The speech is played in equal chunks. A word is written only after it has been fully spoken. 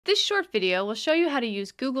This short video will show you how to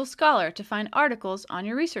use Google Scholar to find articles on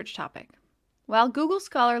your research topic. While Google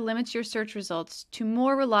Scholar limits your search results to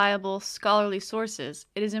more reliable scholarly sources,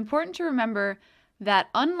 it is important to remember that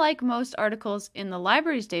unlike most articles in the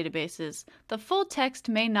library's databases, the full text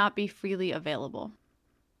may not be freely available.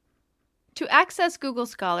 To access Google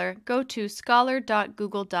Scholar, go to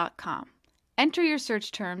scholar.google.com. Enter your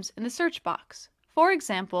search terms in the search box. For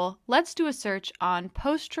example, let's do a search on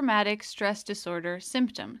post-traumatic stress disorder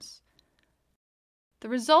symptoms. The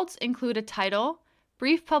results include a title,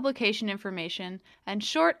 brief publication information, and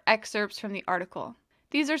short excerpts from the article.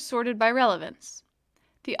 These are sorted by relevance.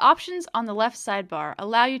 The options on the left sidebar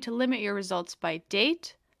allow you to limit your results by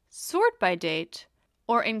date, sort by date,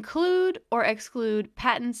 or include or exclude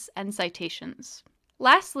patents and citations.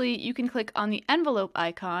 Lastly, you can click on the envelope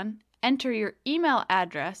icon, enter your email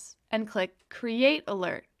address, and click Create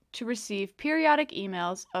Alert to receive periodic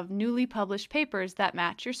emails of newly published papers that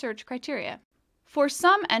match your search criteria. For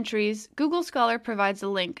some entries, Google Scholar provides a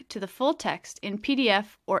link to the full text in PDF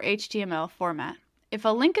or HTML format. If a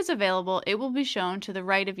link is available, it will be shown to the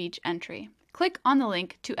right of each entry. Click on the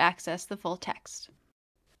link to access the full text.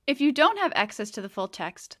 If you don't have access to the full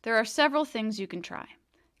text, there are several things you can try.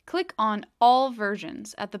 Click on All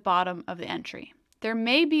Versions at the bottom of the entry. There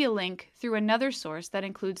may be a link through another source that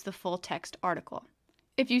includes the full text article.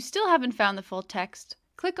 If you still haven't found the full text,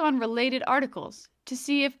 click on Related Articles to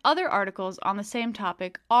see if other articles on the same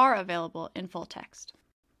topic are available in full text.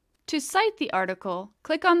 To cite the article,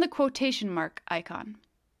 click on the quotation mark icon.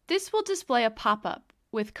 This will display a pop-up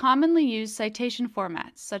with commonly used citation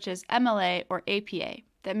formats such as MLA or APA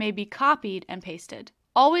that may be copied and pasted.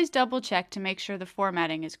 Always double-check to make sure the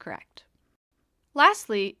formatting is correct.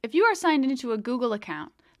 Lastly, if you are signed into a Google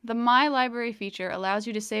account, the My Library feature allows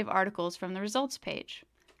you to save articles from the results page.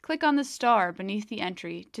 Click on the star beneath the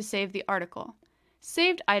entry to save the article.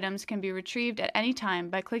 Saved items can be retrieved at any time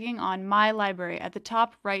by clicking on My Library at the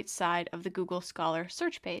top right side of the Google Scholar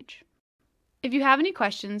search page. If you have any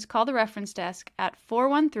questions, call the reference desk at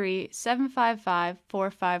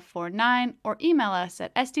 413-755-4549 or email us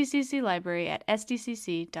at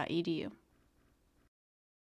sdcclibrary@sdcc.edu.